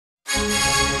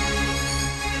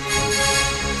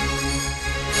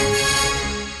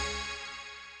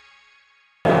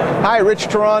Hi, Rich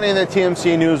Tehrani in the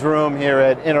TMC newsroom here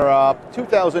at Interop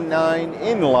 2009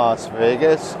 in Las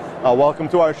Vegas. Welcome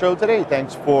to our show today.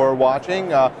 Thanks for watching.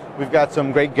 We've got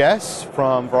some great guests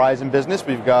from Verizon Business.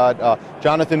 We've got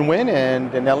Jonathan Nguyen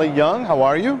and Danellie Young. How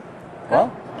are you?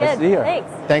 Well, good. Nice to be here.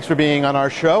 Thanks. Thanks for being on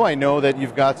our show. I know that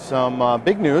you've got some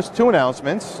big news, 2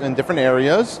 announcements in different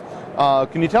areas.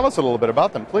 Can you tell us a little bit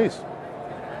about them, please?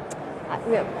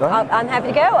 I'm happy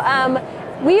to go.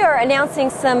 We are announcing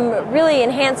some really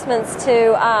enhancements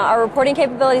to our reporting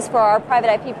capabilities for our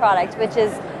private IP product, which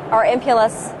is our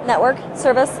MPLS network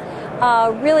service,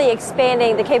 really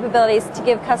expanding the capabilities to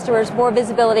give customers more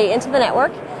visibility into the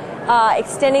network,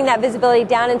 extending that visibility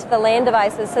down into the LAN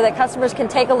devices so that customers can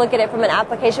take a look at it from an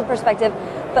application perspective,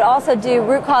 but also do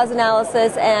root cause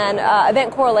analysis and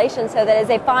event correlation so that as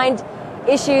they find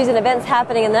issues and events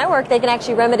happening in the network, they can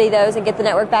actually remedy those and get the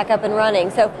network back up and running.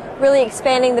 So really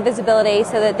expanding the visibility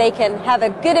so that they can have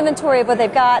a good inventory of what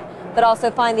they've got, but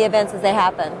also find the events as they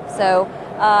happen. So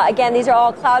again, these are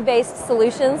all cloud-based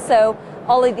solutions, so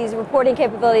all of these reporting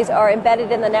capabilities are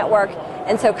embedded in the network,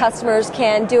 and so customers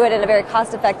can do it in a very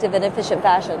cost-effective and efficient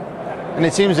fashion. And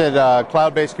it seems that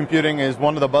cloud-based computing is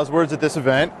one of the buzzwords at this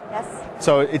event. Yes.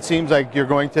 So it seems like you're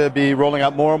going to be rolling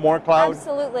out more and more cloud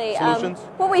Absolutely. solutions?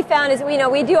 What we found is we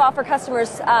do offer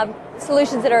customers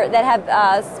solutions that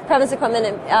have premise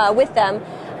equipment with them,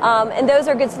 and those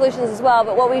are good solutions as well,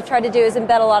 but what we've tried to do is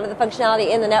embed a lot of the functionality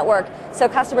in the network so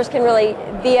customers can really,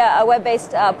 via a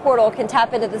web-based portal, can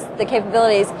tap into the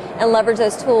capabilities and leverage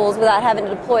those tools without having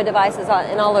to deploy devices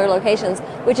in all their locations,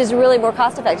 which is really more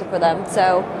cost-effective for them.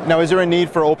 So now, is there a need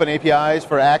for open APIs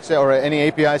for access, or any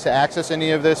APIs to access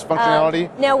any of this functionality?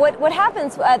 Now, what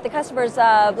happens at the customer's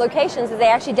locations is they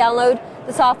actually download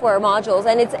the software modules,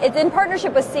 and it's in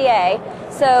partnership with CA.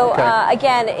 So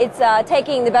again, it's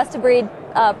taking the best-of-breed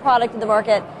product in the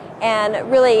market and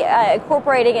really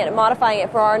incorporating it and modifying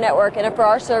it for our network and for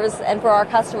our service and for our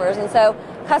customers. And so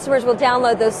customers will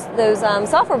download those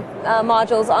software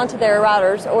modules onto their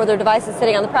routers or their devices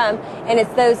sitting on the prem, and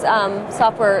it's those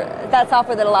software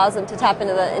that allows them to tap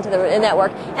into the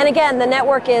network. And again, the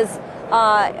network is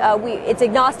it's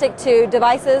agnostic to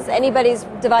devices, anybody's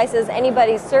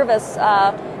service.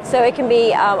 So it can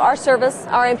be our service,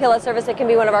 our MPLS service. It can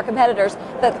be one of our competitors,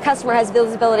 but the customer has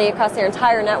visibility across their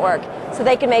entire network, so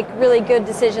they can make really good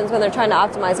decisions when they're trying to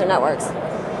optimize their networks.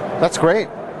 That's great.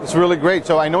 It's really great.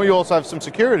 So I know you also have some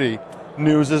security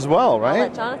news as well, right? I'll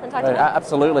let Jonathan talk to that.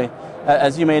 Absolutely.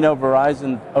 As you may know,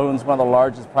 Verizon owns one of the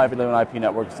largest privately owned IP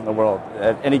networks in the world.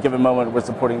 At any given moment, we're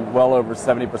supporting well over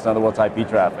 70% of the world's IP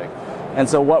traffic. And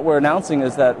so what we're announcing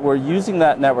is that we're using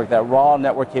that network, that raw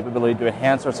network capability, to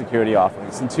enhance our security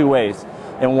offerings in 2 ways.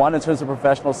 And one, in terms of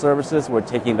professional services, we're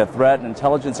taking the threat and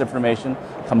intelligence information,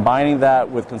 combining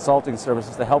that with consulting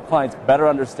services to help clients better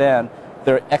understand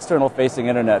their external-facing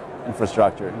internet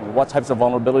infrastructure. What types of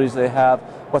vulnerabilities they have,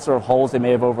 what sort of holes they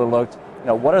may have overlooked,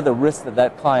 what are the risks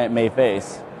that client may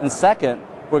face. And second,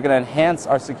 we're going to enhance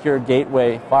our secure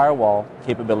gateway firewall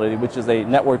capability, which is a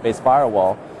network-based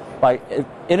firewall, by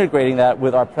integrating that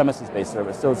with our premises-based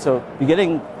service. So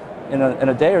beginning in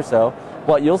a day or so,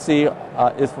 what you'll see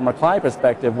is, from a client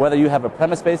perspective, whether you have a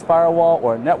premise-based firewall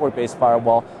or a network-based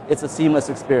firewall, it's a seamless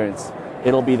experience.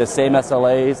 It'll be the same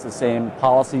SLAs, the same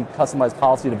customized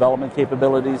policy development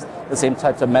capabilities, the same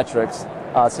types of metrics,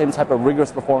 same type of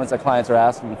rigorous performance that clients are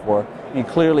asking for. I mean,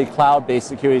 clearly, cloud-based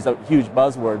security is a huge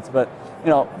buzzword, but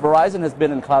Verizon has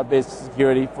been in cloud-based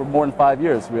security for more than 5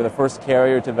 years. We were the first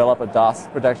carrier to develop a DOS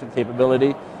protection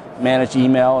capability, manage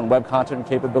email and web content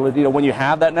capability. When you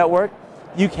have that network,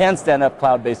 you can stand up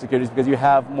cloud-based security because you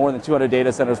have more than 200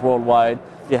 data centers worldwide.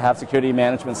 You have security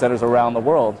management centers around the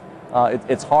world.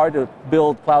 It's hard to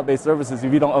build cloud-based services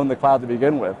if you don't own the cloud to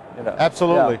begin with.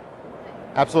 Absolutely. Yeah.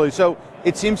 Absolutely. So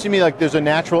it seems to me like there's a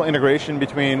natural integration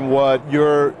between what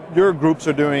your groups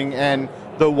are doing and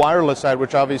the wireless side,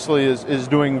 which obviously is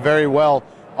doing very well.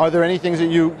 Are there any things that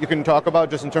you can talk about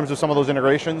just in terms of some of those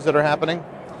integrations that are happening?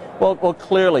 Well,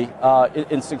 clearly,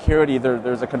 in security,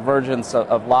 there's a convergence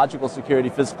of logical security,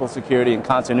 physical security, and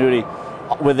continuity.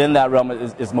 Within that realm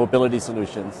is mobility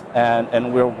solutions,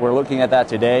 and we're looking at that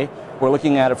today. We're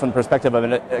looking at it from the perspective of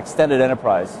an extended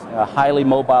enterprise, a highly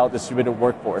mobile distributed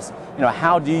workforce.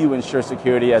 How do you ensure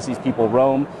security as these people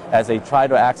roam, as they try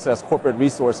to access corporate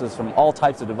resources from all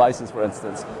types of devices, for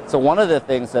instance? So one of the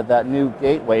things that new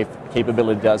gateway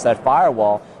capability does, that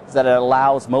firewall, is that it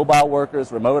allows mobile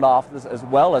workers, remote offices, as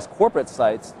well as corporate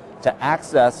sites to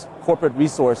access corporate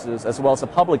resources as well as the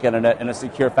public internet in a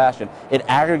secure fashion. It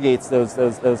aggregates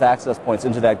those access points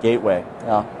into that gateway.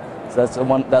 So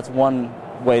that's one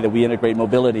way that we integrate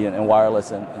mobility and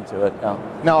wireless into it.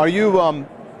 Now, are you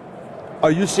Are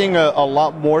you seeing a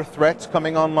lot more threats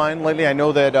coming online lately? I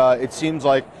know that it seems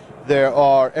like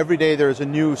every day there's a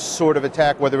new sort of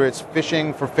attack, whether it's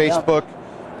phishing for Facebook,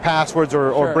 passwords,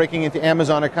 or Sure. breaking into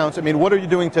Amazon accounts. I mean, what are you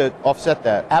doing to offset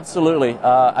that? Absolutely.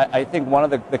 I think one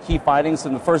of the key findings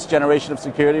in the first generation of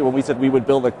security, when we said we would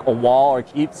build a wall or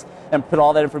keeps and put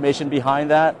all that information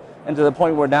behind that, and to the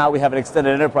point where now we have an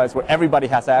extended enterprise where everybody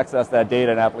has access to that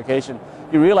data and application,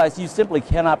 you realize you simply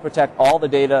cannot protect all the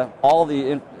data, all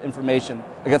the information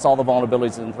against all the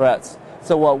vulnerabilities and threats.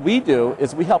 So what we do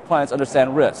is we help clients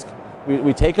understand risk.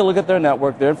 We take a look at their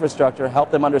network, their infrastructure,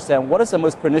 help them understand what is the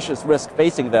most pernicious risk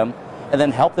facing them, and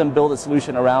then help them build a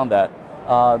solution around that.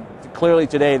 Clearly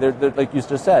today, like you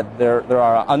just said, there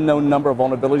are an unknown number of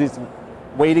vulnerabilities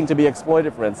waiting to be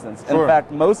exploited, for instance. Sure. In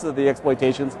fact, most of the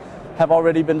exploitations have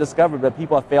already been discovered, but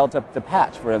people have failed to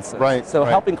patch, for instance. Right, so right.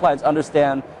 helping clients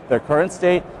understand their current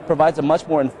state provides a much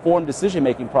more informed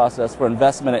decision-making process for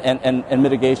investment and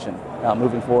mitigation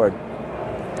moving forward.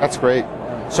 That's great.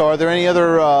 So are there any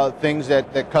other things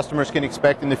that customers can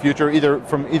expect in the future, either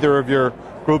from either of your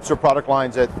groups or product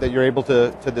lines that you're able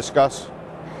to discuss?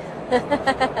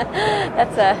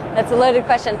 That's a loaded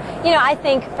question. You know, I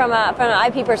think from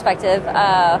an IP perspective,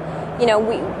 you know,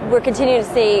 we're continuing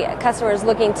to see customers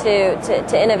looking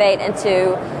to innovate and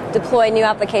to deploy new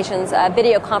applications,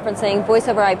 video conferencing, voice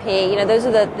over IP. You know, those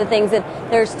are the things that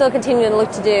they're still continuing to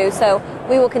look to do. So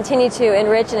we will continue to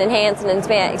enrich and enhance and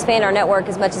expand our network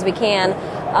as much as we can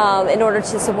in order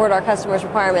to support our customers'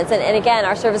 requirements. And again,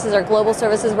 our services are global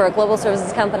services. We're a global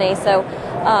services company, so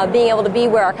being able to be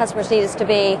where our customers need us to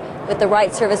be with the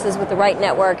right services, with the right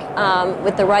network,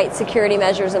 with the right security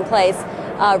measures in place,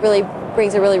 really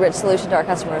brings a really rich solution to our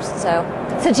customers. So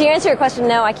to answer your question,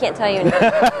 no, I can't tell you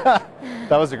anything.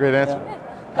 That was a great answer.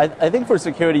 Yeah. I think for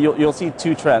security, you'll see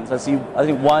two trends. I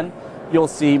think one, you'll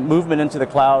see movement into the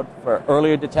cloud for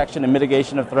earlier detection and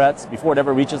mitigation of threats before it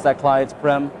ever reaches that client's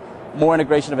prem. More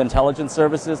integration of intelligence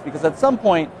services, because at some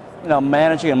point, you know,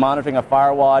 managing and monitoring a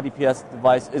firewall IDPS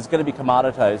device is going to be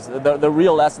commoditized. The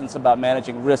real essence about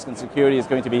managing risk and security is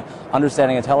going to be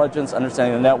understanding intelligence,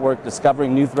 understanding the network,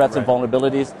 discovering new threats and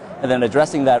vulnerabilities, and then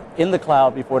addressing that in the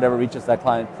cloud before it ever reaches that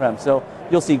client prem. So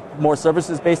you'll see more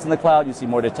services based in the cloud, you see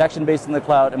more detection based in the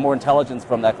cloud, and more intelligence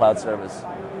from that cloud service.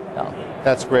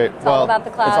 That's great. It's all about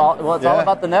the cloud. It's all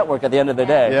about the network at the end of the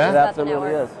day. Yeah. It absolutely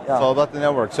is. Yeah. It's all about the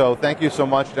network. So thank you so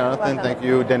much, Jonathan. Welcome. Thank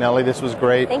you, Danellie. This was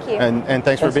great. Thank you. And thanks for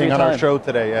Thanks for being your on our time. show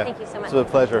today. Yeah. Thank you so much. It's a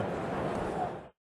pleasure.